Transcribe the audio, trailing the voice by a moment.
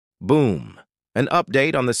Boom. An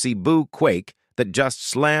update on the Cebu quake that just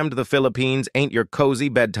slammed the Philippines ain't your cozy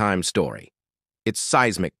bedtime story. It's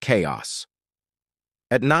seismic chaos.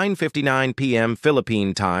 At 9:59 p.m.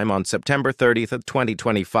 Philippine time on September 30th,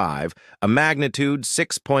 2025, a magnitude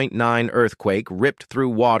 6.9 earthquake ripped through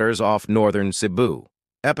waters off northern Cebu.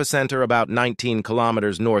 Epicenter about 19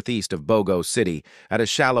 kilometers northeast of Bogo City at a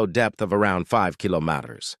shallow depth of around 5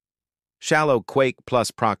 kilometers. Shallow quake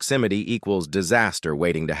plus proximity equals disaster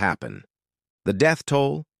waiting to happen. The death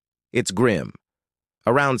toll? It's grim.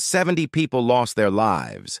 Around 70 people lost their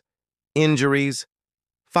lives. Injuries?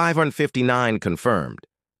 559 confirmed.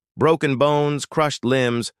 Broken bones, crushed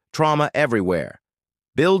limbs, trauma everywhere.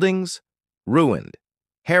 Buildings? Ruined.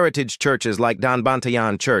 Heritage churches like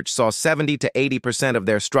Danbantayan Church saw 70 to 80% of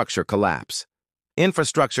their structure collapse.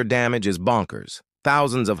 Infrastructure damage is bonkers.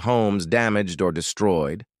 Thousands of homes damaged or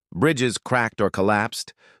destroyed. Bridges cracked or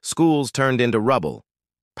collapsed, schools turned into rubble.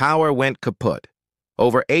 Power went kaput.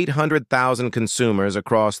 Over 800,000 consumers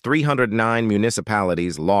across 309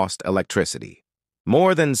 municipalities lost electricity.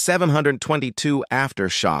 More than 722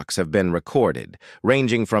 aftershocks have been recorded,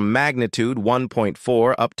 ranging from magnitude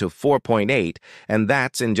 1.4 up to 4.8, and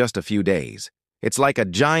that's in just a few days. It's like a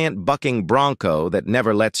giant bucking bronco that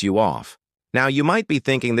never lets you off. Now, you might be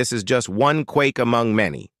thinking this is just one quake among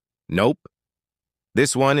many. Nope.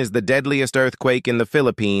 This one is the deadliest earthquake in the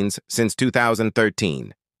Philippines since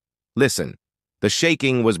 2013. Listen, the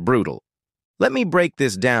shaking was brutal. Let me break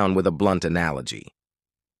this down with a blunt analogy.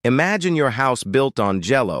 Imagine your house built on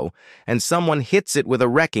jello and someone hits it with a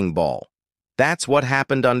wrecking ball. That's what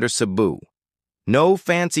happened under Cebu. No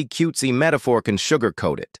fancy cutesy metaphor can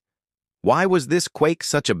sugarcoat it. Why was this quake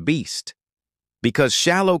such a beast? Because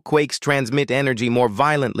shallow quakes transmit energy more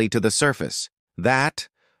violently to the surface. That,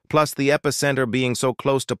 plus the epicenter being so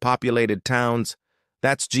close to populated towns,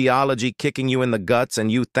 that's geology kicking you in the guts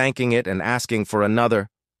and you thanking it and asking for another.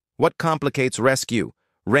 What complicates rescue?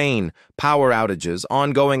 Rain, power outages,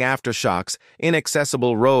 ongoing aftershocks,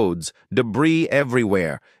 inaccessible roads, debris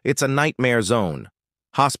everywhere. It's a nightmare zone.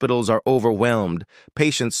 Hospitals are overwhelmed,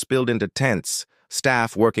 patients spilled into tents,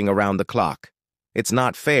 staff working around the clock. It's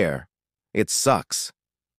not fair. It sucks.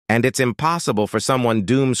 And it's impossible for someone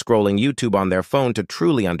doom-scrolling YouTube on their phone to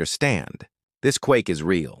truly understand. This quake is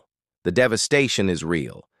real. The devastation is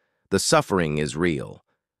real. The suffering is real.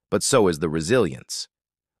 But so is the resilience.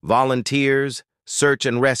 Volunteers, search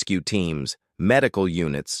and rescue teams, medical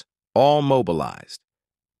units, all mobilized.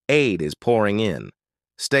 Aid is pouring in.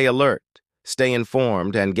 Stay alert, stay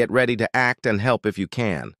informed, and get ready to act and help if you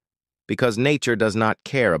can. Because nature does not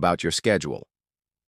care about your schedule.